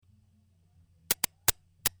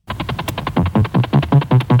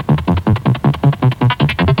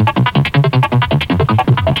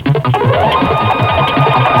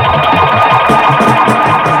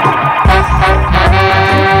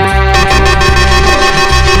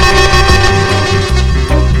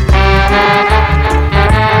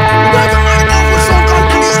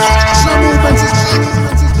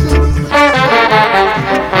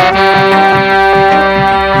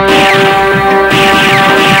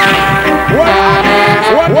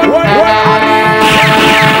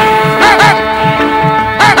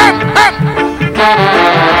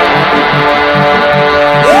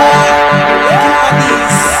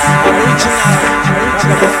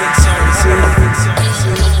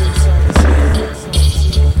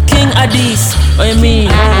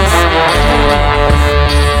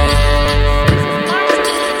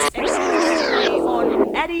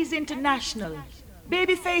International.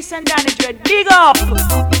 Babyface and Danny Dread, big up.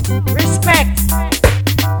 Respect.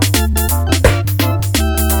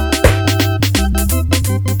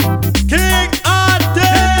 King Addies.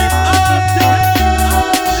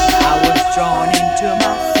 I was drawn into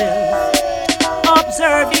myself,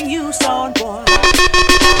 observing you, sound boy.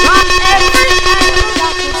 From every angle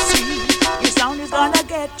I could see, your sound is gonna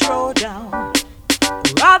get thrown down.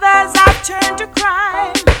 Brothers have turned to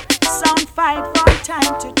crime, sound fight from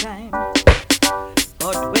time to time.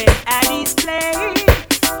 But when Addies play,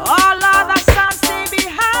 all other sounds stay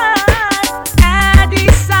behind.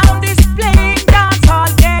 Addies sound is playing dancehall,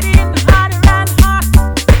 getting hotter and hot.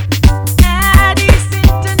 Addies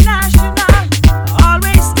International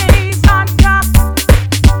always stays on top.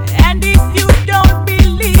 And if you don't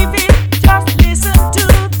believe it, just listen to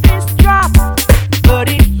this drop. But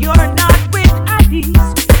if you're not with Addies,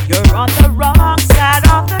 you're on the wrong side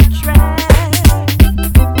of the track.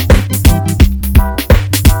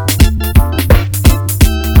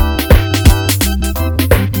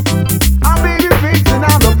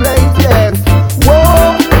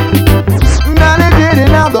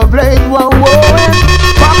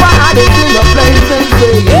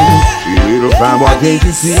 Can't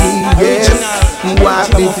you see, yes, why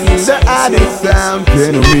this is the Addies sound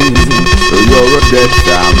can mean you're a dead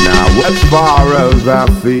sound now as far as I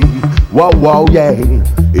see. Whoa, whoa, yeah,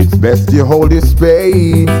 it's best you hold your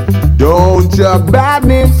space. Don't chuck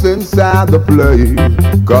badness inside the place,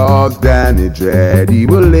 cause Danny Dread, he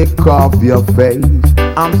will lick off your face.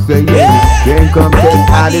 I'm saying, can't contest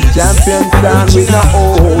Addies champion sound with no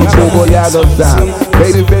old Boyago sound.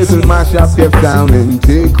 Babyface will mash up your sound and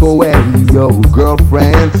take away your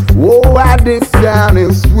girlfriend. Oh, Addies sound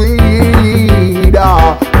is sweet,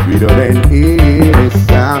 sweeter than any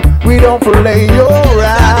sound. We don't play you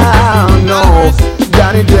around, no.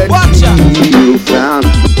 Danny Dread, you sound.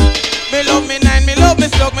 Me love me nine, me love me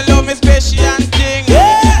slug, me love me special and thing.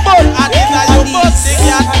 But Addies are you must sing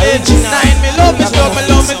your thing. Nine, me love me slug, me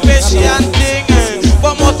love me special and thing.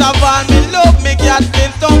 But most of all, me love me cat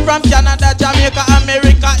thing. Some from Canada, Jamaica,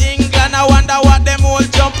 America, England. I wonder what them all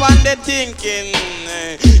jump on they thinking.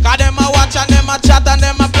 Cause them a watch and them a chat and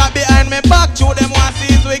them a flap behind me back. To them want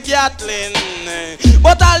see is with Gatlin.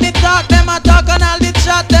 But all the talk, them a talk and all the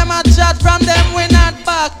chat, them a chat. From them we not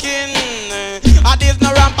backing. Addies no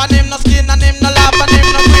ramp and him no skin and him no laugh and him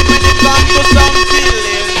no quit when it comes to some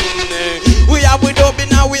feeling. We have with Obi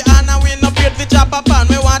now we on and we no afraid to chop up and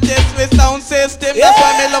we want this with sound system. That's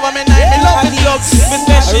why me love me nine, me love me love, me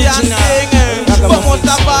special and sing. But most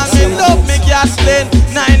of all me love me Gatlin.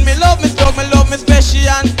 Nine, me love me slug, me love me special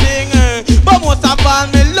and thing. But most of all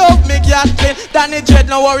me love me Gatlin. Danny Dread,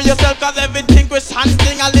 no worry yourself cause everything we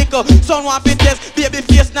sing a little. Son want fit test, baby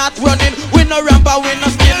face not running. We no ramp and we no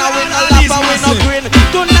skin and we no laugh and we no grin.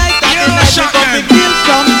 Tonight and the night we come to kill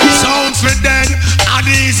something. Sound for dead,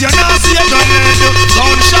 Addies you not see it on head.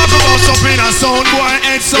 Sound sharp about up in a sound boy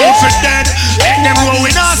head. Sound for dead, let them go we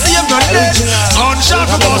not see it on head. Sound sharp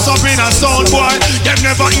about up in a sound boy. Them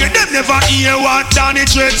never hear what Danny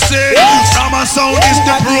Dread say. From a sound is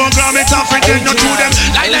the program, it's a pretend not to them.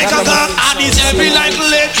 Like a dog, Addies every like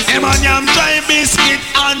lead. Them and yam dry biscuit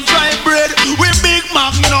and dry bread. We big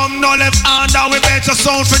magnum, no left hand and we better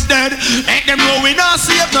sound for dead. Let them know we not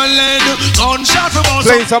save no lead. Gunshot from us.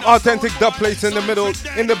 Playing some authentic dub plates in the middle,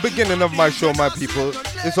 in the beginning of my show, my people.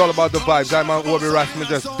 It's all about the vibes. I'm on Obi Ras, me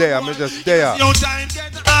just there. No time,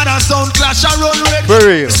 get other sound clash and run red. For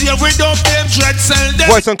real. See if we don't them dread sell them.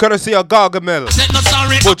 Voice and courtesy of Gargamel.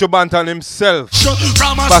 Bojo Bantan himself.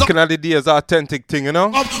 Back in the days, authentic thing, you know.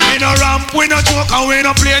 We no ramp, we no joke, and we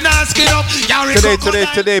no play no skin up.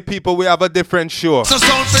 Today, people, we have a different show. So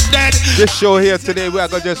sound for dead. This show here today, we are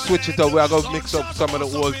gonna just switch it up. We are gonna mix up some of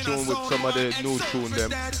the old tune with some of the new tune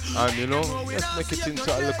them, and you know, let's make it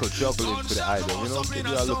into a little juggling for the idol. You know, give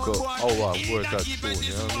you a little hour worth of tune.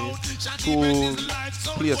 You know what I mean? To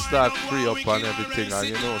play start free up and everything, and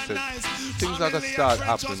you know, so things are gonna start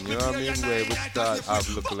happening. You know what I mean? Where we start have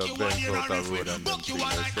little events out the road and them things.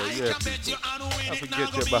 So yeah, people, I have to get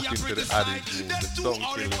you back into the Addies mood, the song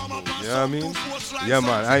killing mood. You know what I mean? Yeah,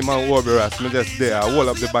 man. I'm on Obi Ras. Me just there. I hold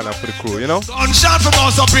up the banner for the crew. You know? Gunshot from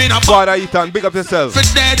us up in a Father Ethan, big up yourself. For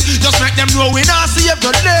dead, just make them know we not save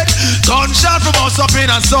the dead. Gunshot from us up in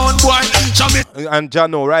a sound boy. And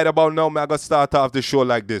Jano, right about now, I gotta start off the show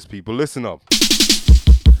like this, people. Listen up.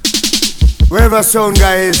 Wherever sound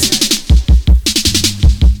guys,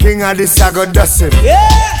 King Addies I got dust him.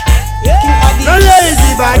 No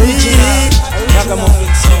lazy body,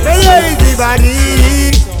 no lazy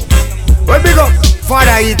body. Where big up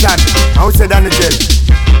Father Ethan, I would say Danny Dread.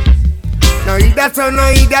 No eat that sound, no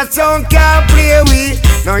eat that sound, can't play with.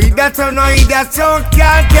 No eat that sound, no eat that sound,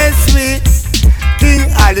 can't test me. King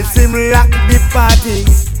of the sim lock the party.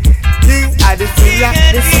 King of the sim lock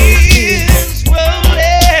the city.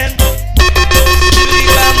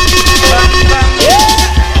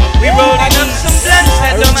 We rolling up some blunts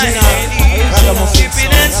that don't mind ladies.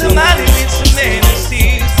 Sipping and some Molly with some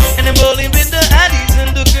Hennessy. And I'm rolling with the Addies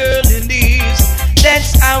and the girl in these.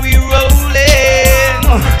 That's how we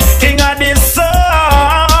rollin'. King of this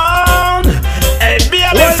sound. Hey,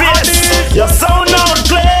 baby face, your sound not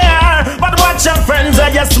clear. But watch your friends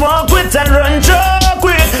that you smoke with and run joke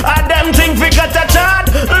with. And them think we got a chat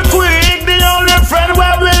quick. The only friend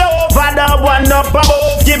where we over the one up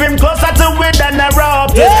above. Give him closer to it than a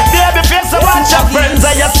rope. Baby face, watch your friends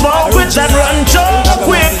that you smoke with and run joke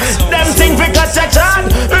with. Them think we got a chat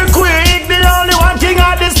quick. The only one king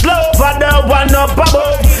of this globe. For the one up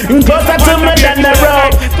above. Closer to me than the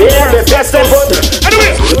rope. Baby face,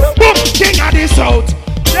 anyways, boom, king of this out.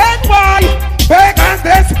 Then why? Pagans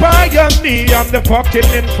they spy on me. I'm the fucking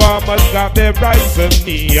informers got their rise on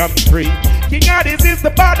me. I'm free. King Addies is the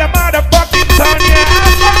bottom of the fucking town.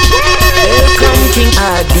 Welcome King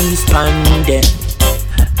Addies Pandem.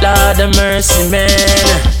 Lord of mercy man.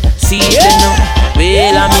 See the no.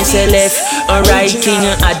 Well I me say left. Alright King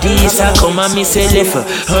Addies come and me say left.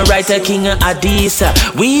 Alright King Addies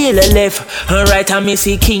wheel left. Alright I me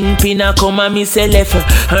see King Pina come and me say left.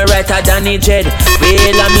 Alright Danny Jed.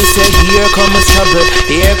 Well I me say here comes trouble.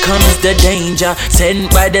 Here comes the danger.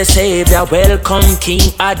 Sent by the Savior. Welcome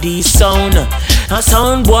King Addies sound. A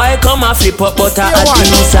sound boy come and flip up but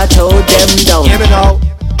Addies I throw them down. Give it out.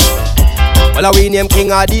 Well, we name King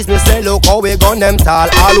Addies, me say look how we gun them tall.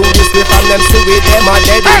 All who this way from them see with them and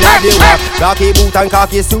dead in the war. Khaki boot and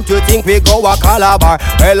khaki suit, you think we go a calabar?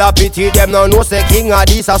 Well, I pity them now, no say King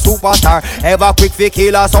Addies a superstar. Ever quick fi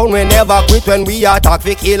kill a sound, we never quit when we attack.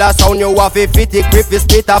 Fi kill a sound, you have fi fit it, grip, fi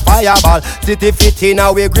spit a fireball. City fit in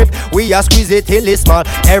our grip, we a squeeze it till it's small.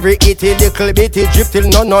 Every itty little bit, it drip till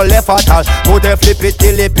none no left at all. Put them flip it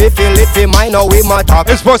till it biff, feel it fi mine, now we matter.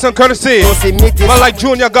 It's for some courtesy, but like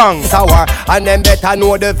Junior Gang. Sour. And them better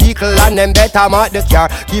know the vehicle and them better mark the car.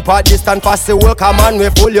 Keep a distance past the work, come on, we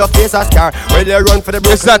full your face a scar. When they run for the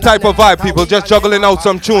It's that type of vibe, people just juggling out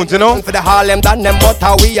some tunes, you know. For the Harlem, done them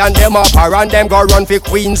butter, we and them up. And them go run for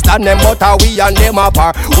Queens, done them butter, we and them up.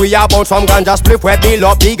 We are bound from ganja split, we build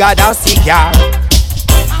up bigger than Sikia.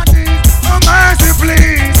 Mercy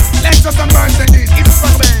please, let's just some mercy this. It's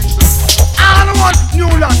from Ben. I don't want new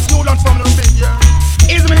lands from the thing, yeah.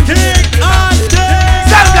 It's me King Addies.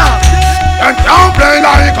 Settle down. And don't play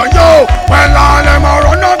like a yo. Well, all them are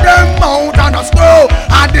run up them mouth and a screw.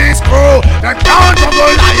 And this crew, them can't juggle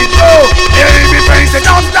like you. Baby face, they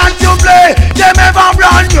don't stand to play. Them ever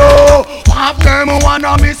run you. Whap them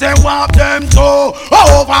wanna me say whap them too.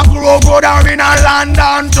 Over grow good are in a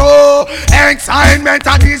London too. Excitement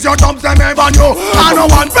and these your thumbs them ever know. I know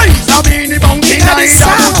one face of me the bunking night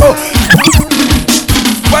down.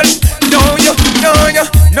 Well,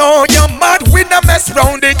 no, you're mad with the mess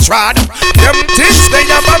round the trad. Them things they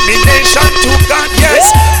abomination to God,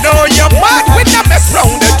 yes. No, you're mad with the mess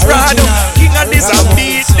round the trad. King Addies a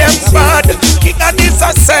beat them bad. King Addies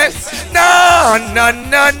a say,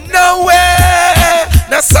 no way.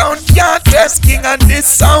 The sound can't test King Addies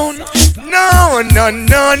sound. No way.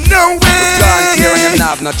 God, here and you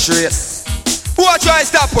have no trace. Who a try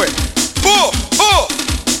stop with? Who?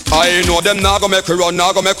 I know them nah go make we run,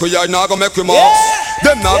 nah go make we yard, nah go make we mouse.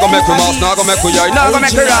 Them nah go make we mouse, nah go make we yard, nah go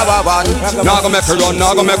make we rubber one. Nah go make we run,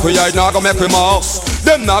 nah go make we yard, nah go make we mouse.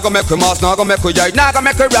 Them nah go make we mouse, nah go make we yard, nah go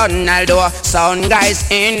make we run. Although sound guys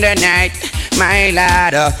in the night, my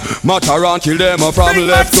lad. Matter until them from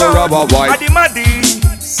left to rubber white.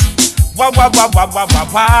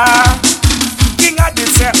 King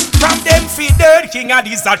Addies from them feed dirt. King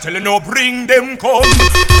Addies are telling no bring them come.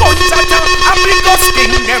 Guns attack and we go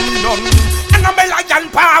sting them down. And I'm a lion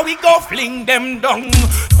power we go fling them down.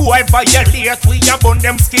 Boy violate we a burn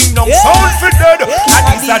them skin down. Sound for dirt.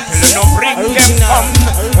 Addies are telling no bring them come.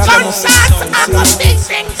 Gunshots and go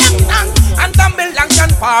sting them down. And I'm a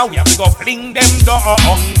lion power we go fling them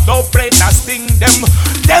down. Don't play that sting them.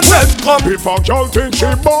 Them will come. If a girl think she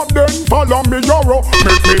bought then follow me euro.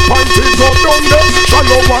 Make me point it go down there,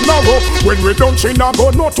 shallow and narrow. When we don't she not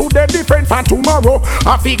go no to the different for tomorrow.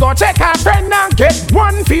 I figure take a friend and get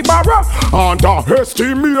one fi borrow. And a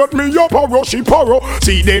estimate me up a she borrow.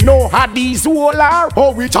 See they know how these all are,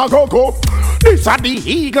 how it a go. This a the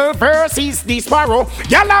eagle versus the sparrow.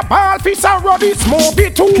 Yalla ball fi sorrow, this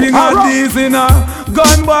movie too. King Addies in a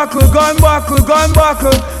gun Gun buckle, gun buckle, gun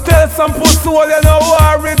buckle. Tell some pussy all you know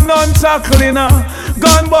war with none chuckling.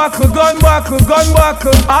 Gun buckle, gun buckle, gun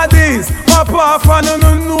buckle. Addies, pop off and you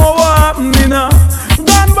know what happening.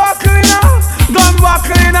 Gun buckle, gun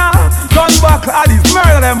buckle, gun buckle. Addies,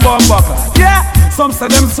 murder them gun buckle. Yeah. Some say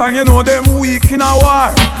them song, you know, them weak in a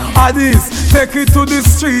war. Addies, take it to the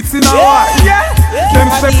streets in a war. Yeah. Them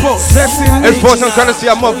step up, steps in. It's person can see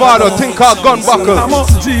a Movado, think called gun buckle. I'm up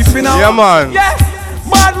Jeep in a war. Yeah, man. Yeah.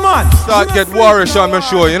 Bad man. Start get warish on my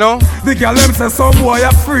show, you know. The girl them say some boy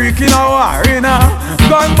a freak in a war, you know.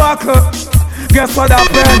 Gun buckle. Guess what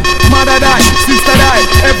happened? Mother died, sister died,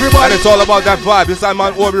 everybody. And it's all about that vibe. This time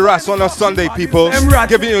on Obi Ras on a Sunday, people.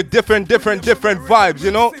 Giving you different vibes,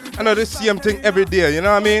 you know. I know the same thing every day, you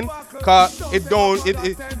know what I mean? Cause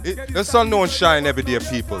the sun don't shine every day,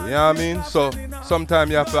 people, you know what I mean? So sometimes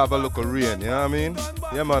you have to have a look of rain, you know what I mean?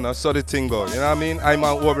 Yeah, man, I saw the thing go, you know what I mean? I'm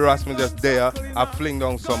on Obi Ras, just there. I fling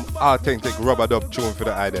down some authentic rubbered up tune for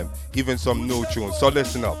the item, even some new tunes. So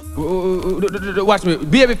listen up. Watch me,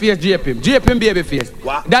 Babyface, JPM Babyface.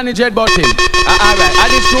 What? Danny Dread Button. Alright, I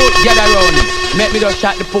just go get around him. Make me just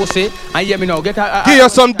shot the pussy and hear me now. Give you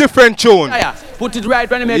some different tune. Put it right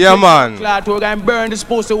when you make yeah, man. Class to and burn this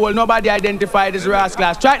pussy hole. Nobody identified this Ras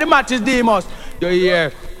class. Try the matches, Demos. You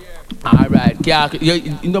hear? Alright,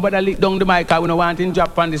 nobody lick down the mic. I don't want to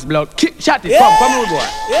drop on this blood. Shut it, come on, boy.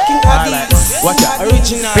 Alright, watch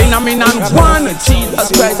out. Phenomenon one.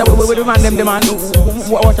 Jesus Christ, we demand them, man.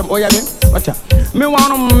 Watch out, watch out. Me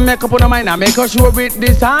want to make up on the mind and make us sure with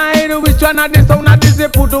this side. Which one of this, one of this, they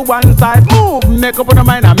put to one side. Move, make up on the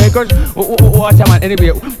mind and make us. Watch out, man.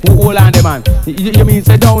 Anyway, hold on, the man. You mean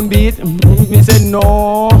say downbeat? Me say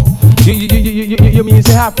no. You mean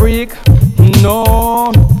say half freak?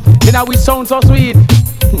 No. You know we sound so sweet.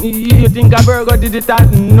 You think a burger did it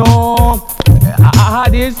that? No. I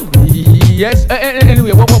had this. Yes.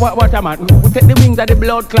 Anyway, what man? We take the wings of the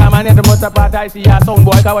blood clam and the motor part I see a sound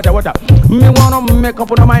boy. What? Me wanna make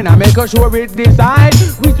up on the mind and make sure with this side.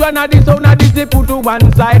 Which one of this, one of this they put to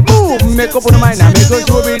one side. Move, make up on the mind and make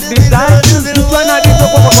sure with this side. Which one of this,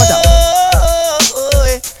 what?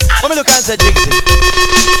 Let me look and say Jigsy.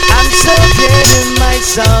 I'm so dead in my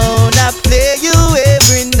sound. I play you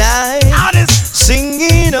every night.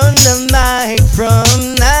 Singing on the mic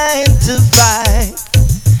from 9 to 5.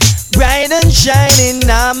 Bright and shining,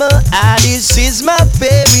 I'm a Addies is my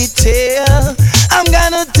fairy tale. I'm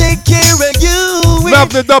gonna take care of you. We have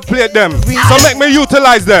to dub play them, so make me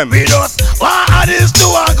utilize them. We just Addies do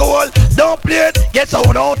a goal. Don't play it, get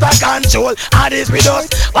sound out of control. Addies with us,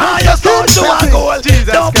 your sound to a goal.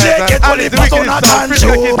 Don't play it, get fully for sound out of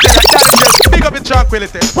control. Big up your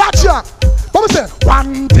tranquility. Watch out. What we say?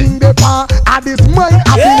 One thing they pa Addies mine.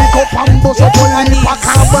 I feel it up and bust up on the pack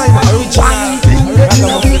and mine. One thing they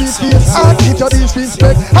in a really face and each of these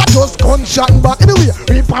respect. I just gunshot back anyway.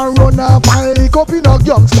 Rip and run off and lick up in a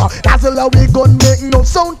youngster. That's all we gun make no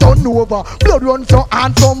sound turn over. Blood run so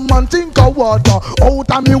hard some man think of water.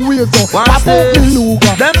 Out of me way so pop up the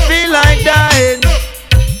luga. Them feel like dying.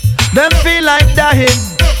 Them feel like dying.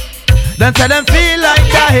 Them say them feel like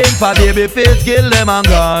dying. For Babyface kill them and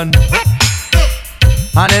gone.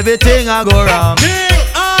 And everything I go wrong.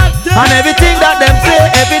 And everything that them say,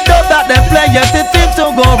 every dub that them play, yes it seems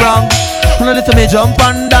to go wrong. When you listen me jump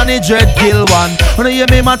and Danny Dread kill one. When you hear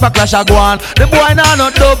me man for clash I go on. The boy now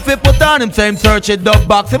not dub fi put on him same search it dub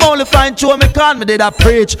box. Him only find show me can me did a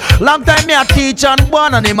preach. Long time me a teach and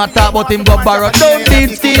born and him a talk but him go borrow. Don't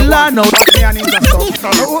need steal and no.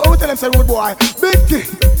 Who tell him say rude boy? Big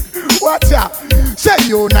thing. Watch out. Say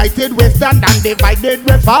united we stand and divided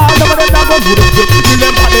we fall. Over the dog of the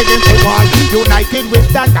remember against the wall. United we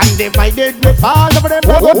stand and divided we fall. Over the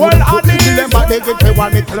dog of the remember against the wall.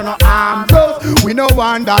 Me tell no arm those. We no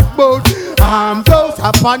want that boat. Arm those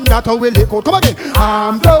upon that we lick out. Come again.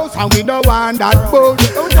 Arm those and we no want that boat.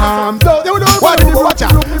 Arm those. Watch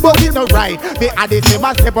out. But it's not right. The Addies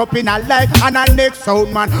must step up in a life and a next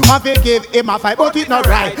sound man. Want to give him a fight, but it's not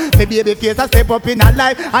right. The Babyface a step up in a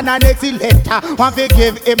life and a next selector. Want to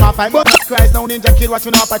give him a fight, but Christ now ninja kid watch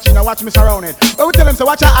me now Pacino, watch me surrounded. But we tell him so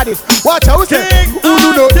watch out Addies. Watch out. Who say? Who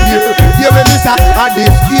do not hear? Hear when Mr.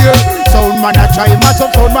 Addies here. Sound man a try match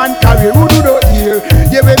up, sound man carry. Who do not hear?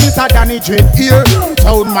 Hear when Mr. Danny Dread here.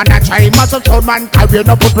 Sound man a try match up, sound man carry.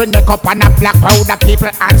 No put we neck up on a black crowd of people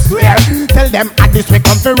and swear. Tell them Addies we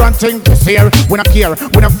come to run thing this year. We not care,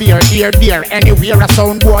 we not fear, here, there. Anywhere a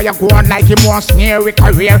sound boy you go on like him want snare with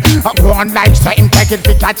career. Go on like so him take it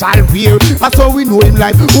fi catch all weird. That's how we know him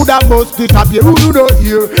like who that must disappear. Who do not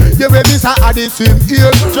hear? Yeah, when Mr. Addies him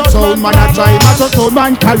here. Sound man a try match up, sound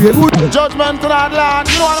man carry. Judgment to that land.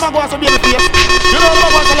 You know I'm going to be the face. You know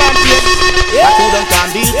I'm going to land face. them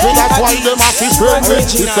can't beat me, that's why them have to friend me.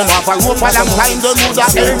 If them have a rope for them time, them would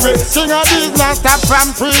have envy. King Addies not stop from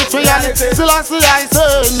preaching, and still I see I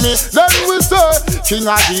send me. Then we say, King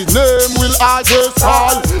Addies name will always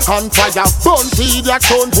fall, and fire burn feed that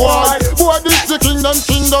stone boy. Boy, this the kingdom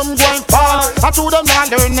going fall. I told them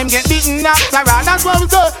not learn, them get beaten after all. That's why we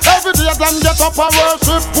say, every day them get up and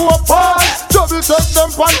worship poor Paul. Trouble take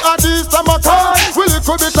them from Addies, them a call. We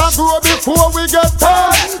little bit and grow before we get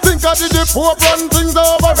tall. Think I did the poor run things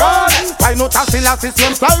overall. I know that still at the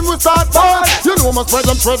same time we start ball. You know must spread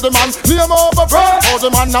the man, name over broad. Oh, the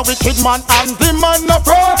man a wicked man and the man a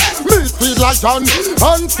fraud. Me speed like John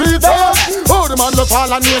and speed up. Oh, the man the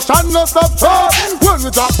fall and nation no stop talk. When we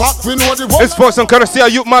drop back we know the world. It's for some courtesy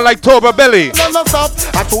of youth man like Toba Belly. No stop.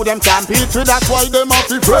 I told them can't beat me, that's why them have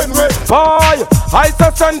to friend with. Boy, I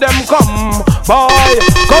say send them come. Boy,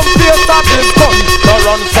 come face up this gun, no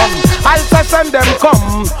run from. I say send them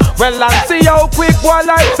come. Well, and see how quick while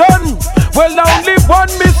I done. Well, only one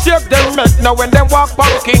mistake them make. Now when them walk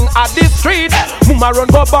back King Addies street, mama run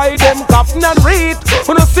go by them coffin and read.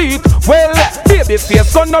 On the seat, well, baby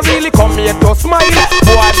face gonna really come here to smile.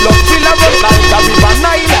 Boy, blood still a run like a river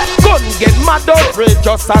Nile. Gun get mad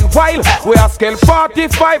outrageous and wild. We are scale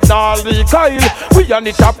 45, now recoil. We on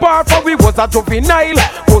it apart for we was a juvenile.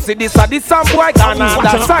 Pussy this a this and boy gone on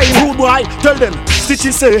that side. Rude boy, tell them,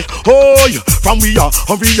 Stitchy say, oh, from we are,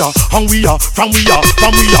 from we are, from we are, from we are,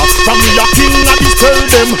 from we are, from we are King Addies, tell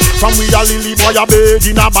them, from we are Lily boy a bed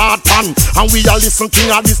in a bad pan, and we are listen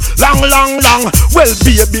King Addies, long. Well,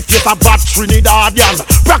 baby, face a bad Trinidadian.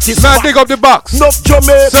 Practice. Man, dig up the box. No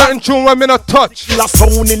Jamaica. Certain tune when me not touch. La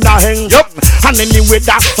sound in the hang. Yup. And anyway,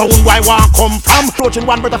 that sound why want come from. Approaching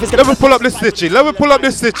one brother fish. Let me pull up the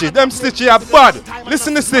Stitchy. Them Stitchy are bad.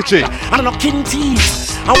 Listen to Stitchy. And I'm not King T.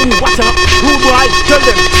 And watch out, rude boy, tell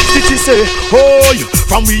them. Stitchy say, oh,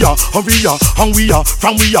 from we are, from we are, from we are,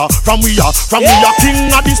 from we are, from we are, from we are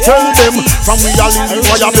King Addies, tell them. From we are Lily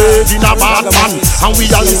boy a bed in a bad man, and we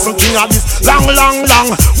are listen King Addies, long.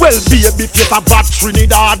 Well, baby, face a bad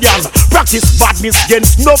Trinidadian. Practice badness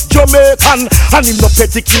against no Jamaican, and him no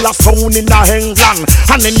petty killer sound in the England.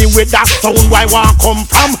 And anyway, that sound why want come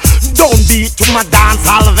from. Don't beat to my dance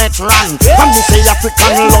hall veteran. And me say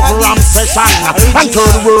African love ram session. And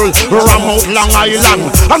third world ram out Long Island.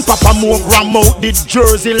 And Papa Moke ram out the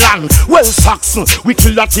Jersey land. Well, Saxon, we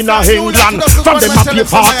kill that in England. From them a pay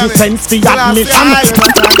 40 cents for admission.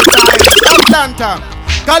 Atlanta,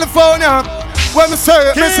 California. When me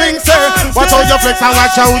say, me sing say, watch how you flex and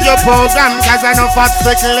watch how you program, cause I know fat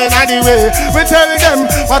speckling anyway. We tell them,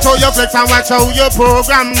 watch how you flex and watch how you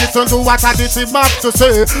program. Listen to what Addies have to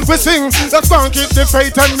say. We sing, let's go and keep the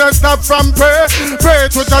faith and not stop from pray. Pray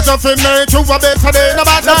to judge of him, make you a better day. No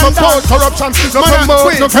matter support corruption, no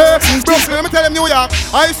promote, no pay. Let me tell them New York,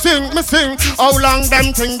 I sing, me sing. How long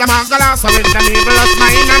them think them are gonna last with them evil's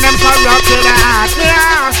mind and them corrupt to the heart.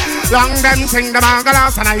 Yeah, long them think them are gonna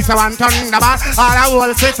last and I say one ton the bar. All the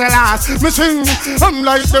whole city last. Me sing, I'm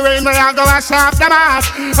like the rain where I go a sharp the mass.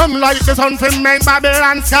 I'm like the sun from make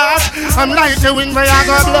Babylon scarce. I'm like the wind where I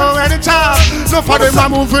go blow at the top. No for them I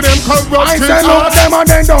move with them corrupt. I say look them and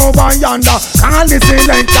then over yonder. Can't listen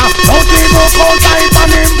later. Don't people call tight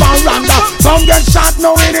on him veranda. Some get shot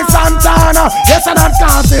now in the Santana. Yes and that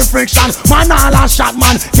causing friction. Man all a shot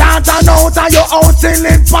man. Can't turn out of your out till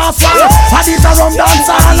it pass one. Addies a rum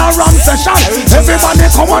dance all a rum session. Everybody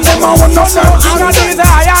come on them and want nothing. Addies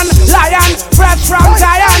lion, fresh from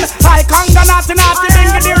Zion. I can't go nothing,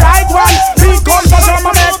 bring the right one. We come for some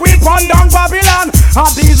make we run down Babylon.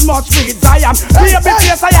 Addies must read Zion. Baby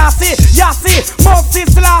face I see,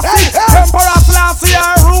 Moses Selassie, Emperor Selassie,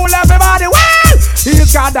 rule everybody. Well,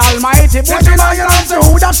 he's God Almighty. But you know you don't say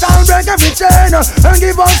who that shall break every chain and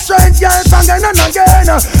give us strength, yes, again and again.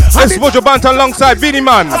 It's Mojo Bant alongside Beanie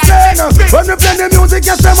Man. When we play the music,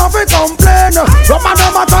 yes, them have to complain. Some of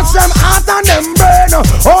them touch them heart and them brain.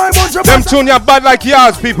 Them tune ya bad like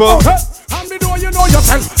yours, people. And the door you know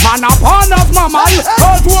yourself. Man upon us, mama.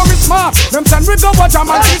 All to worry smart. Them send we go watch a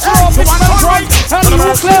man. Teach you up, man and right. And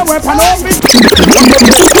nuclear weapon on me.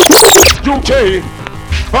 UK,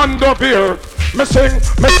 band up here. Me sing,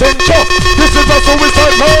 chop. This is a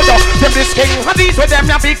suicide murder. Them this King Addies with them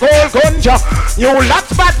ya big old gunja. You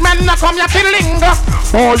lots bad men na come ya linger.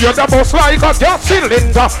 Oh, you're the boss like a gas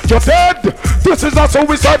cylinder. You're dead. This is a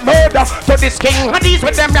suicide murder. So this King Addies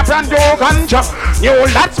with them ya brand new ganja. You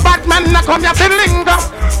lots bad men na come ya linger.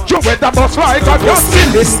 You with the boss like a gas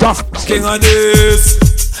cylinder. King Addies.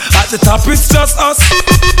 At the top it's just us.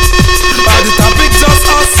 At the top it's just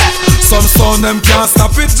us. Some sound them can't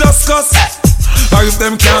stop it just cause. Or if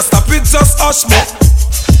them can't stop it, just hush more.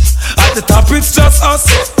 At the top it's just us.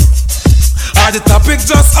 Or Are the topic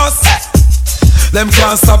just us? Them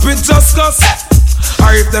can't stop it just cause.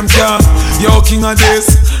 Or if them can't, yo, King Addies,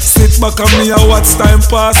 sit back on me and watch time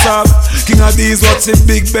pass up. King Addies watch it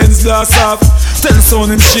big Benz glass off. Tell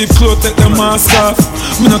someone in cheap clothes take the mask off.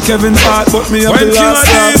 Me no Kevin Hart but me have the last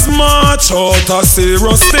King Addies march out a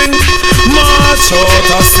serious thing. March out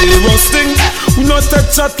a serious thing. We not take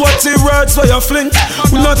chat what the words where you fling.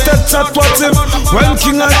 We not take chat what him. When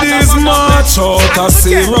King Addies march out a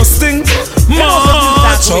serious thing.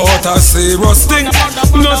 March out a serious thing.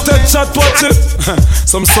 We not take chat what him.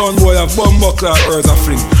 Some son boy have bumbo clock words a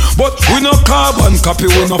fling. But we no carbon copy,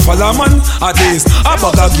 we no follow man. Addies, a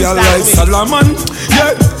bag of girl like Salaman.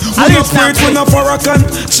 Yeah, we no preach, we no Farrakhan.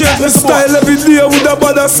 Change the style every day with a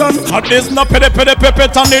bad son. Addies no pede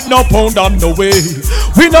and it no pound on the way.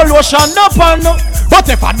 We no lotion no pan no. But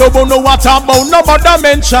if I don't know what I'm about, no other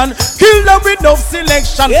mention. Kill them with no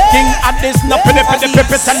selection. King Addies no pede and it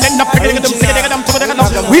no pede.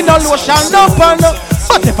 We no lotion no pan no.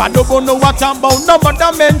 But if I don't know what I'm about, no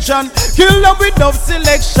other mention. Kill them with no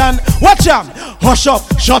selection. Watch out, hush up,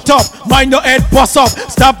 shut up, mind your head bust up.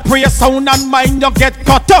 Stop prayer sound and mind you get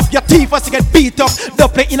cut up. Your teeth was to get beat up,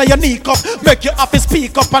 double in your knee cup. Make you have to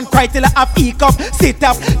speak up and cry till I have e-cup. Sit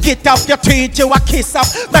up, get up, you treat you a kiss up.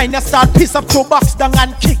 Mind you start piss up, two box down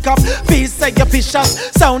and kick up. Peace say your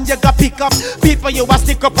vicious, sound you got pick up. People you a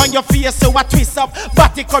stick up on your face, you a twist up.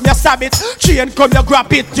 Body come you stab it, chain come you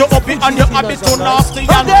grab it. You up it and you have it too nasty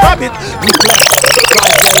and grab it.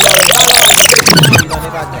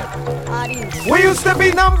 We used to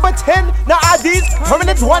be number 10, now Addies,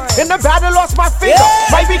 permanent one. In the battle, lost my finger.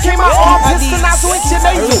 Right became my arm, piston, I switch your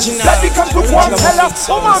name. That becomes the one teller.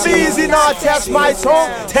 Oh, my be easy now, test my song.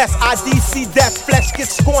 Test Addies, see that flesh get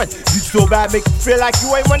scorned. You so bad, make you feel like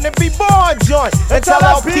you ain't wanna be born, John. Until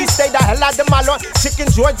LP stay the hell out of my lawn. Chicken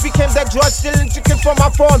George became that George, stealing chicken from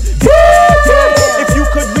my farm. If you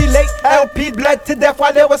could relate, LP bled to death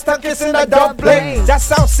while they was stuck in a dumpling. That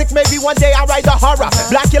sounds sick, maybe one day I write a horror.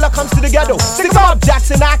 Black Killer comes to the ghetto. Stick up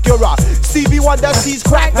Jackson Acura. Stevie Wonder sees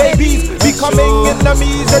crack babies becoming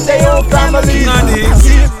enemies of their own families.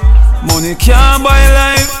 Money can't buy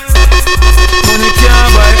life. Money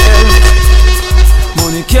can't buy health.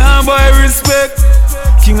 Money can't buy respect.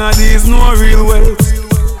 King Addies no real wealth.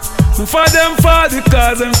 For them fall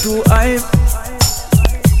because them too high.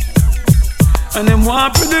 And them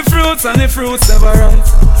want pretty fruits and the fruits never ripe.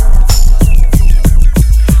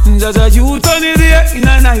 Jaja you turn it here in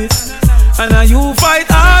a night. And now you fight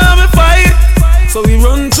all of me fight. So we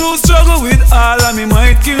run through struggle with all of me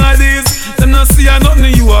might. King Addies, them not see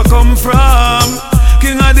nothing you a come from.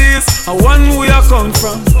 King Addies, a one we a come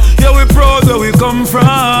from. Yeah we proud where we come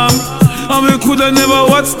from. And we coulda never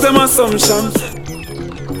watch them assumption.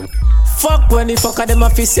 Fuck when the fuck of them a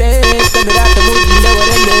fi say. Tell me that the movie never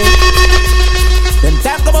them day. Them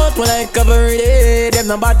talk about when I cover it. Them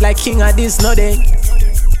not bad like King Addies no day.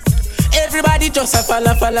 Everybody just a fall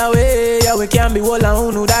away. Yeah, we can't be all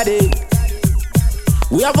on who that day.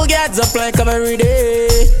 We have a guards up like every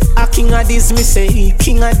day. A King Addies me say,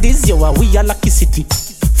 King Addies, yo, we are lucky city.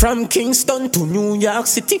 From Kingston to New York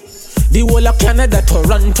City. The whole of Canada,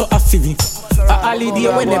 Toronto, a Philly. A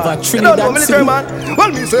holiday whenever Trinidad City.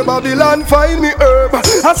 Well, me say Babylon find me herb.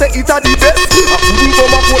 I say it a the best. I couldn't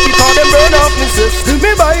come up with it cause them burn off me sis.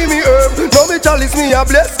 Me buy me herb, now me chalice me a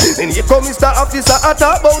bless. Then here come Mr. Officer I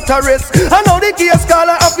talk about a rest. I know the case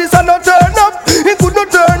caller officer no turn up. He could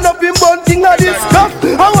not turn up in one thing of this stuff.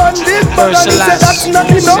 I want this but I say that's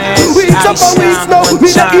not enough. Weeks up and weeks now, me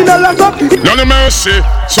not in a lock up. None of mercy,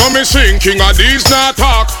 so me sing King Addies not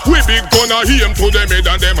talk. We big gonna hear him to them head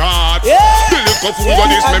and them heart. The little fool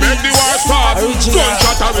got this, me make the war start.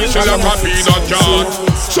 Gunshot a whistle like a peanut jar.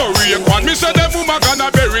 So rape on me say them woman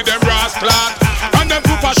gonna bury them brass clot. And them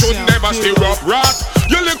poopa should never stir up rat.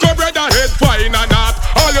 Your little brother head fine or not.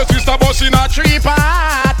 All your sister boss in a tree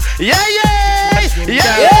part. Yeah, yeah, yeah,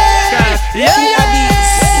 yeah, yeah,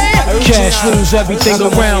 yeah. Cash rules everything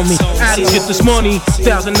around me. Addies get this money,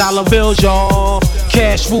 $1,000 bills, y'all.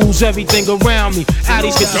 Cash rules everything around me.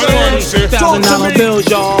 Addies get this money, $1,000 bills,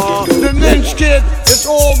 y'all. The Lynch kid, it's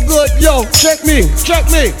all good. Yo, check me.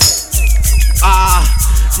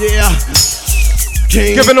 Yeah.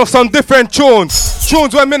 King. Giving us some different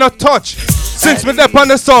tunes where me not touch since me up on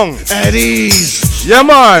the song. Addies. Yeah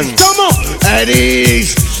man. Come on.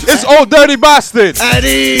 Addies. It's Old Dirty Bastard.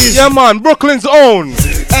 Addies. Yeah man, Brooklyn's own.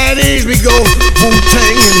 Addies, we go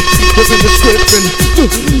Wu-Tang and flipping the scripting.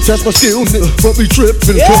 That's my skill, nigga, but we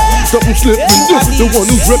tripping. Something slipping, the one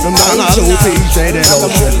who's ripping. Nah, don't be say that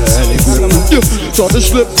old shit. Start to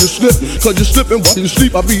slip, cause you're slipping while you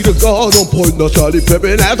sleep. I be the God on point, not Charlie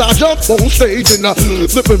Pippin. As I jump on stage and I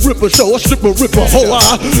flip and rip a show, I slip and rip a hoe.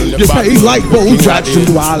 You pay like Bo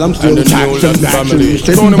Jackson while I'm still taxing,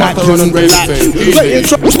 sitting back and relaxing.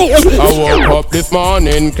 I woke up this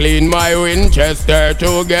morning, clean my Winchester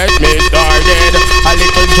to get me started. A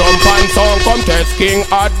little jump and song come test King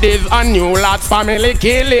Addies and New Lots family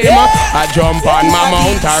kill him. I jump on my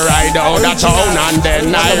mount, I ride out of town and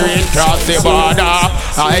then I reach cross the border.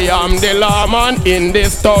 I am the lawman in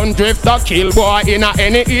this town, drift a kill boy in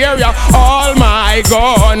any area. All my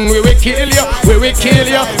gun, we will kill you, we will kill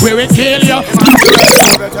you, we will kill you.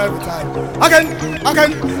 Again.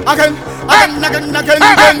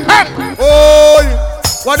 Oh,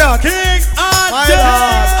 what a King Addies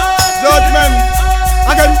judgment.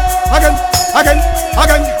 Again.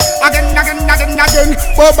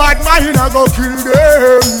 But bad mind I go kill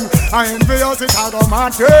them. I envious it I go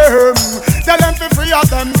mad them. Tell them to free up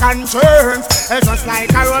them concerns. It's just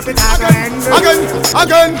like a rope it again.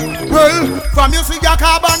 Well, from you see your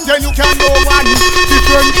carbon, then you can know one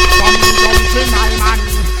different from the jumping my man.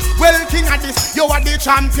 Well, King Addies, you are the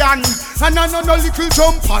champion. And I know no little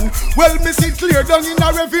jump on. Well, me see clear down in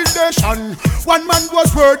a revelation. One man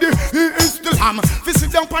was worthy, he is the lamb.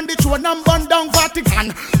 Visit down on the throne and burn down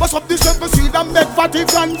Vatican. Bust up the seven seed and make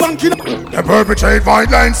Vatican banking. They perpetrate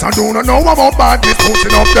violence and do not know about badness,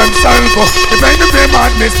 putting up themselves. If any be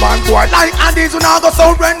madness, man boy like Addies, you now go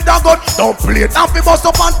surrender God. Don't play it, have to bust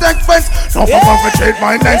up and take fence. Don't perpetrate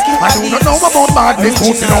violence and do not know about badness,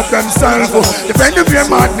 putting up themselves. If any be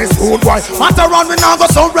madness, good boy, matter on we now go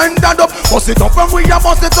surrender up. Bust it up and we a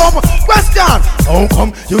bust it up. Question, how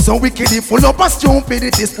come you so wicked, full up of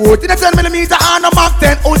stupidity? Sport in a 10mm and a Mach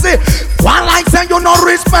 10 Uzi. One like saying you no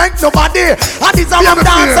respect nobody. Addies are a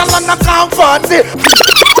dancer and a comfort.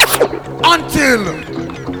 Until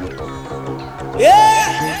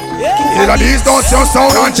Killer these don't your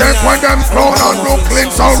sound and check when them crown and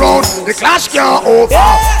Brooklyn surround. The clash can't over.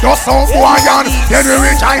 Just sound boy and then we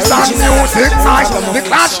reach ice and music nice. The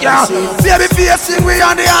clash can't. Baby facing we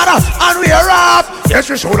on the other and we are up. Yes,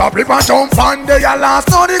 we should have flip and jump and they are last.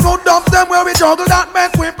 Now the good dump them where we juggle that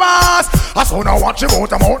make we pass. I saw now watch him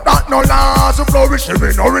out that no last. We flourishing,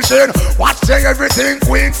 we nourishing. Watching everything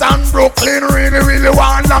Queens and Brooklyn. Really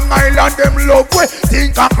want Long Island them love we.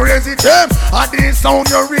 Think a crazy them. And this sound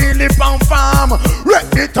you really pound farm. Wreck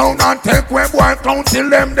the town and take where boy clown till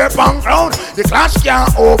them they pound clown. The clash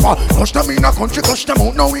can't over. Touch them in a country, touch them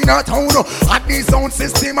out now in a town. And this sound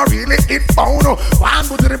system a really hit found. One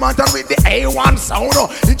go to the mountain with the A1 sound.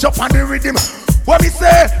 It's up on the rhythm. What we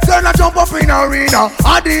say, girl a jump up in arena.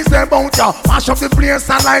 Addies them bout ya. Mash up the place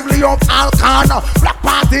and lively up all corner. Black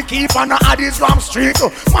party keep on the Addies Ram Street.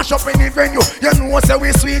 Mash up any venue, you know say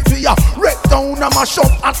we sweet to ya. Red down and mash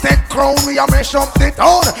up and take crown. We a mash up the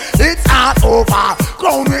town. It's all over.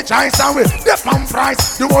 Crown with ice and we dip on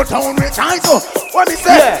price. The whole town with ice. What we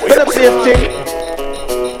say? Yeah, it's the same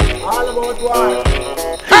thing. All about war.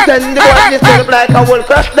 Then the boy just look like a whole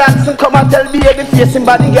crash dancing. Come and tell baby face him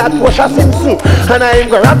body got wash a Simpson. And I am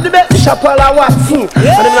gonna rap the bet shop all I Watson.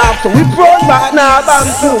 And I'm have to whip road back now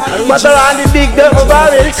bouncing. But around the big devil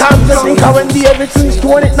already cancel. Think how when the everything's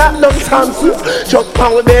torn it not done Samson. Chuck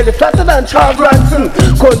pound with belly flatter than Charles Bronson.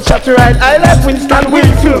 Cold shot to ride I like Winston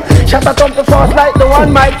Wilson. Shot a thump the fast like the one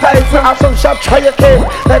Mike Tyson. Have some shot try your case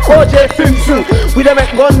like O.J. Simpson. We them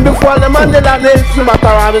make gun before the Mandela Nelson. But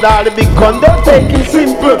around with all the big gun don't take it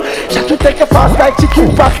simple. Shot to take a fast like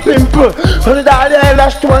chicken fast pimple. From the daddy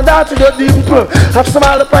eyelash to one down to your dimple. Have some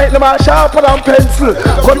all the pint, them all sharper than pencil.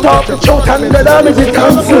 Go talk the truth and the damage is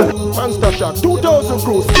cancel. Monster shot, 2,000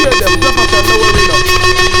 crews, scare them, never shot, no worry no.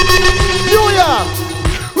 New York!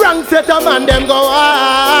 Wrong set of man, them go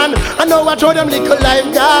on. I know I show them little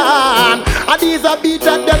life gone. And these are beat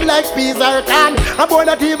at them like peas or can. I boy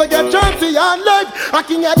not even get chancy on life. I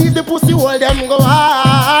King Addies the pussy all them go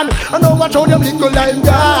on. I know I show them little life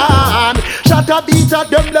gone. Shot a beat at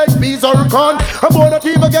them like peas or can. I boy not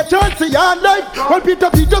even get chancy on life. Well Peter,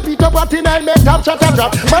 but in I make top shot a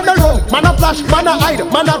drop. Man a run, man a flash, man a hide,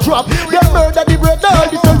 man a drop. They murder the bread, all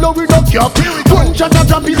this alone we don't cap. One shot a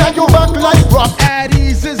drop in your back like rock.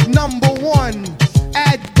 Addies is number one.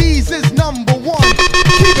 Addies is number one.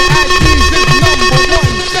 Keep it. Addies is number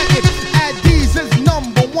one. Check it. Addies is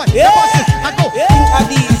number one. Yeah. I go. King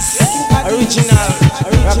Addies. Original.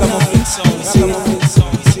 Ragamuffin song.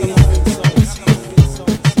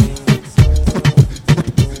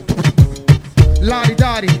 Lottie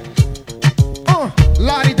Dottie.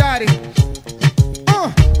 Lottie Dottie.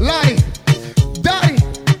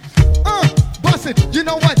 Listen, you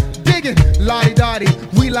know what? Digging, lottie-dottie.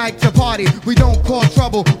 We like to party. We don't cause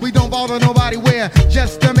trouble. We don't bother nobody. We're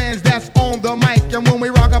just the mans that's on the mic. And when we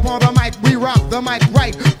rock up on the mic, we rock the mic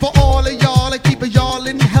right. For all of y'all and keep y'all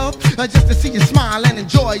in health. Just to see you smile and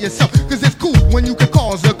enjoy yourself. Cause it's cool when you can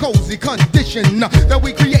cause a cozy condition that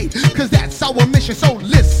we create. Cause that's our mission. So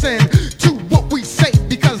listen to what we say.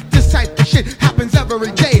 Because this type of shit happens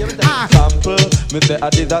every day. Sample, me say I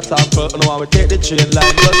did a sample. No, I will take the train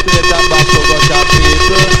line, go straight and back to go shop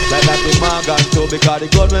people. Like that the man gone to because the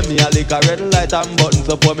gun with me a lick a red light and buttons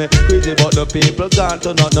up for me. Crazy but the people gone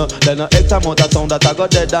to nothing. Then no X amount of sound that I got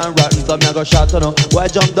dead and rotten. So me a go shot on. Why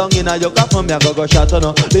jump down in a yoke from me a go shot on.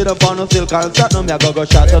 Little fun no still can't start no me a go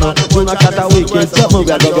shot on. Do not shot a wicked something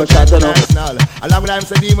me a go shot on. Along with I'm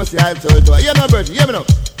saying you must see I've told you. You know Bertie, hear me now.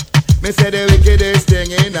 Me say the wickedest thing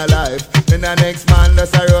in a life. When the next man does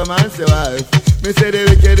a romance your wife. Me say the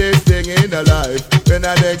wickedest thing in a life. When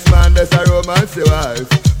the next man does a romance your wife.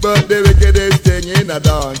 But the wickedest thing in a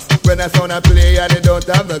dance. When a sound a play and they don't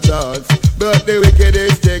have no chance. But the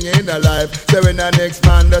wickedest thing in a life. So when the next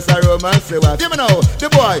man does a romance your wife. Give me now, the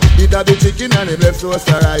boy, he had the chicken and he left sauce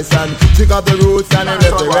rice. And pick up the roots and he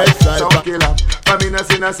left the red stripe. Killer, I mean I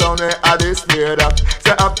seen a sound where I disappeared up.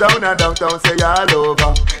 Say uptown and downtown say all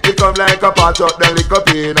over. It come like a patch up, then lick up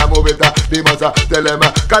in and move it up. The mother tell them,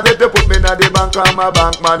 cause if you put me in the bank, I'm a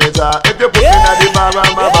bank manager. If you put me in the bar,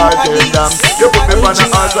 I'm a bartender. You put me on the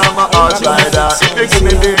horse, I'm a horse rider. If you give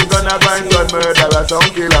me the gonna find gun murderer, some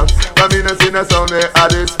killer. I mean I seen a sound where I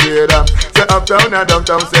disappeared up. Say uptown and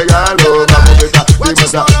downtown say all over. Move it up, the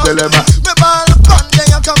mother tell them. Me ball gun day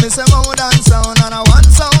you come and say more than sound. And a one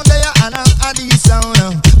sound day and a Addies sound.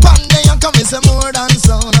 One day you come and say more than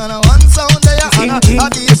sound. And a one sound day and a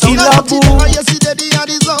Addies sound. You see the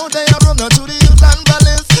Addies out there from the to the youth and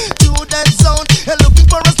balance to that zone. And looking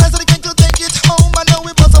for us nice so they can to take it home. And now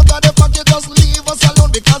we bust out of the pocket, just leave us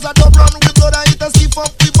alone. Because I don't run with blood, I hit a stiff up,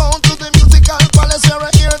 we bound to the musical palace. You're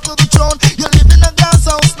here to the throne. You live in a glass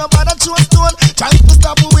house, no matter to a stone. Trying to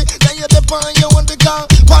stop away, then you're the point you want to go.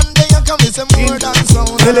 One day you come and say more than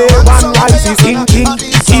sound. One rise is in king,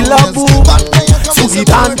 killer boo. Susie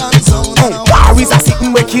Dan, war is a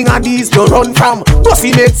sitting where King Addies don't run from.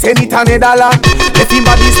 Pussy make Senate and Netherlands. Let him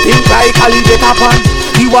body stink like alligator pan.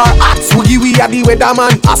 He war hot, swoogie we are the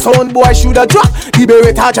weatherman. A sound boy shoulda drop, the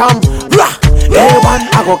beretta jam. Rah, everyone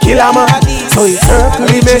I go kill a man. So he circle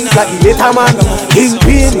the men like the later man. King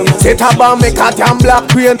Queen, set a bomb, make a damn black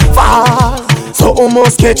queen fall. So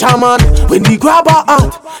almost catch a man when the grabber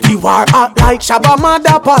hot. He war hot like Shabba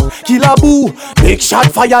Motherpot. Killer boo, big shot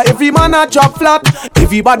fire, every man a drop flat.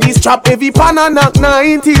 Everybody's trap, every pan a knock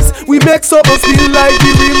 90s. We make something feel like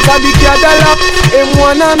the rims of the Cadillac.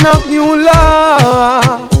 M1 a knock new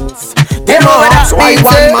locks. Them ask why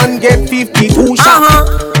one man get 52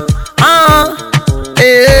 shots.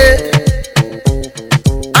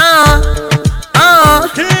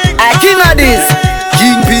 King Addies,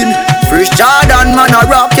 Kingpin. Fresh Jordan, man a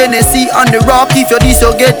rock Tennessee on the rock. If you this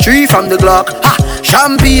you get 3 from the Glock. Ha!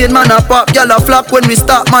 Champagne, man a pop, y'all a flop. When we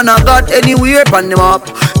stop, man a got anywhere pan them up.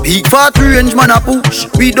 Big fat range, man a push.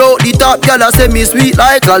 Without the top, y'all a say me sweet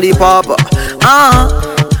like lollipop.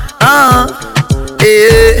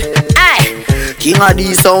 King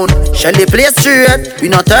Addies sound, shall they play straight? We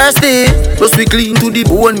not thirsty, plus we clean to the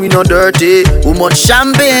bone, we not dirty. Who much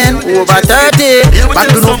champagne, over 30. Back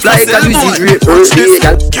to no fly, cause we see great birthday.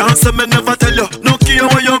 Can't say me never tell you, no care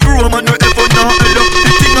where you grow, man, you ever know hello. The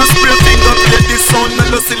thing a spray finger, play this sound, and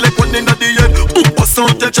you select one in the head. Ooh,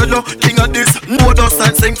 sound tell you, King Addies, no don't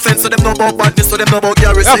sign sing fence, so them know about badness, so them know about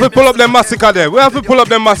garrison. We have to pull up them massacre there, we have to pull up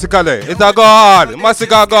them massacre there. It'll go hard,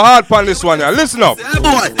 massacre go hard on this one, yeah. Listen up. Hey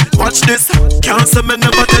boy, watch this. Can't say me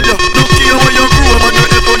never tell you. No care where you grow, man, you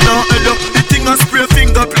ever know hello. The thing a spray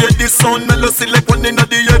finger, play this sound, and you select one in the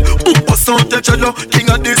head. Ooh, sound tell you, King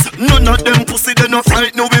Addies, none of them pussy, they no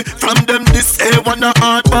fright no way. From them this A1 a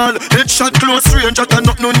hardball. Headshot close range, that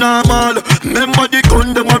not no normal. Remember the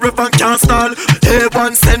gun, them a ref and can't stall.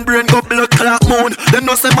 A1 send brain go blood clot moon. Them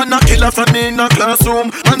no say man a killer for me in a classroom.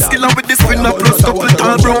 And skiller with this winner plus couple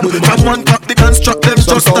tall broom. From one pop the gun struck them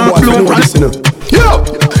just start bloom. Yo,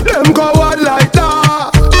 them go on like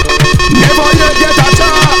that. Never yet get a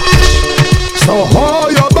charge. So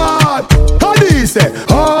how you bad? How do you say?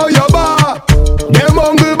 How you bad? Them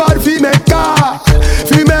hungry bad fi make car,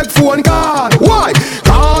 fi make phone call. Why?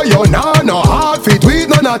 Cause you no hard fit with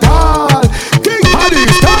none at all. King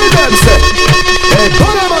Addies tell them say, hey,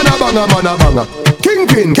 banga.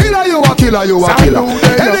 Kingpin, killer you a killer.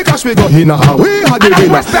 Any cash we go in a we had the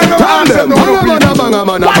winner. Tell them,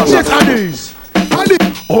 banga. Watch it, Addies.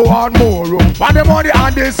 Oh, one more. What them on the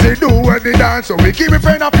Addies say do every dance, so we keep it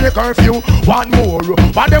friend up pay curfew. One more.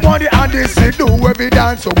 What them on the Addies say do every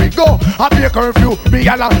dance, so we go up pay curfew. Me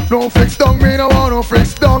yalla, no fix tongue, me no want no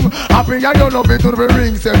fix tongue. Happy I don't love it to the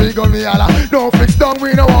ring, say me gun me yalla. No fix tongue,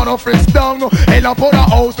 we no want no fix tongue. Hell up on the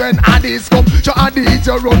house when Addies come. So Addies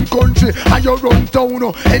you run country and you run town.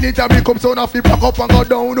 Anytime we come, so now we pack up and go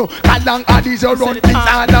down. And long Addies you run things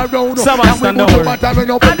all around. And we put your matter when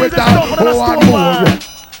you put it down. Oh, one more.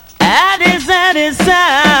 Addies, Addies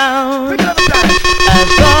sound. I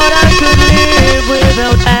thought I could live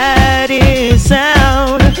without Addies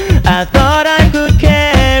sound. I thought I could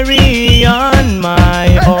carry on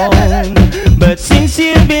my own. But since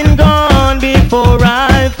you've been gone before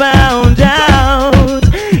I found out,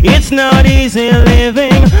 it's not easy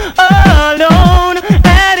living alone.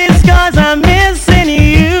 Addies, 'cause I'm missing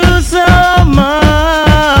you so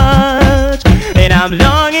much. And I'm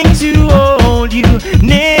longing to hold you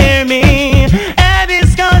near me.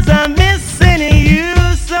 Addies, 'cause I'm missing you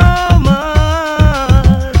so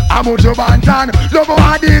much. I'm out your bantan, love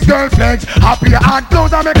how these girl flex. Happy and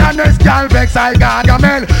close and make a nice gal vex. I got a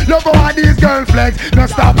man, love how these girl flex. No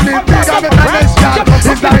stop live big and make a nice gal.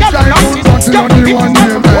 It's like food, but you only one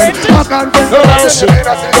name, man. I can't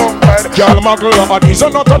Girl, muggle, Addies are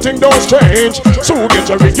not a thing, don't change. So get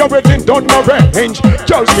your ring, your wedding done no range.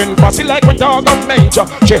 Girl skin fussy like when dog on major.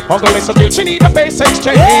 She huggle is a deal, she need a face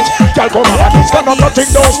exchange. Girl come on, Addies are not a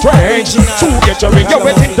thing, don't strange. So get your ring, your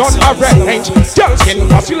wedding done no range. Girl skin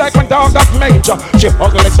fussy like when dog on major. She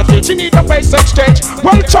huggle is a deal, she need a face exchange.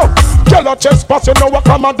 Well, chop, girl a chest pass, you know what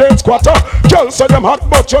come and dance squatter. Girl say them hot,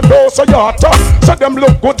 but you know say you hotter. Say them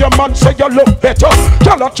look good, your man say you look better.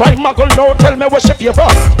 Girl a try muggle now, tell me what she favor.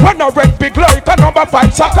 When I red big like a number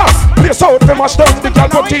 5 soccer. Place out for my stones, the girl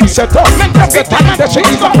put in set up. Every time that she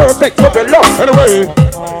is a perfect couple love. Anyway,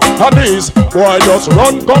 Addies, boy just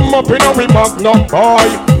run, come up in a we magnum boy.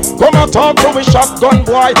 Come and talk to me shotgun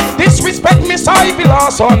boy. Disrespect me Hifi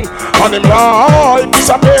Lawson. And him like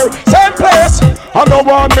disappear, same place. I don't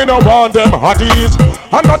want me, no want them Addies.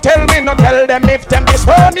 And no tell me, no tell them if them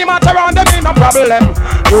disturb me matter around them, me no problem.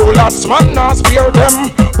 You last man, not spare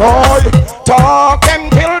them. Boy, talk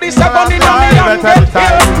until this a gun in a million get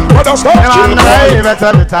killed. But don't stop you, live it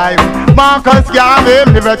every time. Marcus Garvey,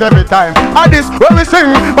 live it every time. Addies, when we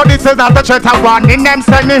sing, but this is not the threat of one in them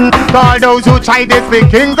singing. All those who try this, be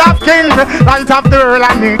kings of kings. Light up the world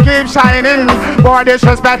and they keep shining. Boy,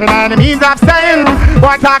 disrespecting enemies of sin.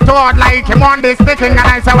 Boy, talk to God like him on this sticking. And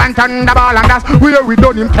I say one thunderball and that's where we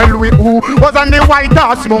done him. Tell we who was on the White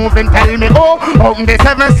House moving. Tell me who on the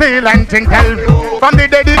 7th seal and thing. Tell me from the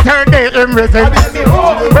day the 3rd day in risen.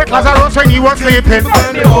 Because I rose when he was sleeping.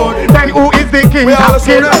 Then who is the king of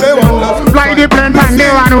kings? Fly the plane and the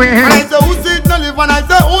one way. I say who sit no live and I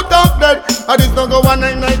say who talk dead. Addies don't go one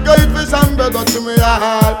night go eat fish and bread. But to me a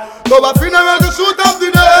heart go a funeral to shoot up the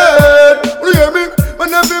dead. You hear me?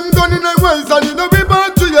 When I him gun in a waist and you know we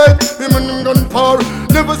born to yet. Him and him gun power.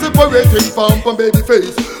 Never separating from baby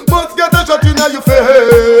face. Must get a shot in your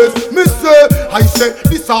face. Me say, I say,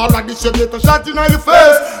 this all of this you get a shot in your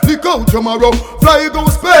face. Look out tomorrow, fly go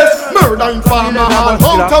space. Murder in farmer hall,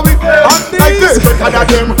 how can we like this? Better than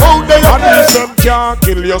them, how they are. Addies them can't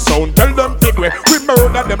kill your sound, tell them to do it. We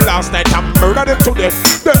murdered them last night and murder them today.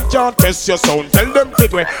 Them can't test your sound, tell them to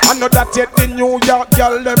do it. I know that yet in New York,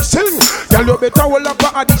 girl them sing. Girl you better hold up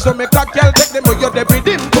for Addies, don't make a girl take them or you're there with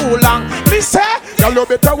him too long. Me say, girl you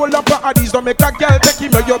better hold up for Addies, don't make a girl take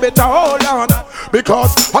him or you better hold on.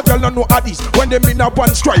 Because a girl don't know Addies when them in a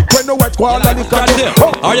one strike. When the white squall and it's got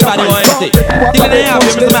all your body want to see. Till they have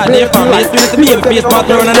him to my day from my students to be a face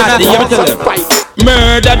matter on another day. Tell them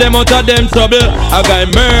murder them out of them trouble. I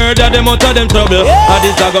got murder them out of them trouble.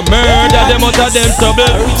 Addies I got murder them out of them trouble.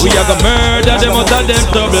 We are gonna murder them out of them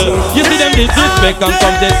trouble. You see them disrespect and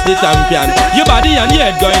come test the champion. Your body and your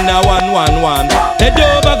head going now 1-1-1. Head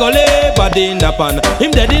over go lay body in the pan.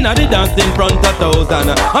 Him dead in the dance in front of 1,000.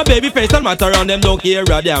 A baby face and matter around them don't care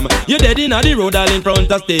a damn. You dead in the road all in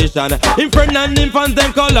front of station. In friend and in fans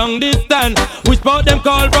them call long distance. Which part them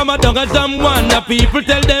call from a dog and someone. The people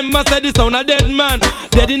tell them I said the sound a dead man.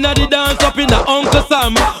 Dead in the dance up in the Uncle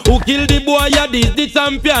Sam. Who killed the boy, Addies the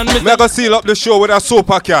champion. Me gonna seal up the show with a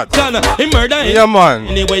super cat. He murder him. Yeah man.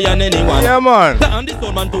 Anyway and anyone. Yeah man. And this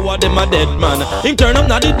old man toward them a dead man. Him turn up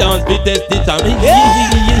now the dance, be test the time.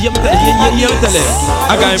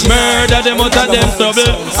 I got murder them out of them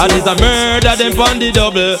trouble. Addies a murder them on the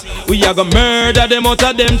double. We are gonna murder them out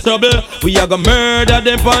of them trouble. We are gonna murder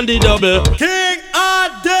them on the double.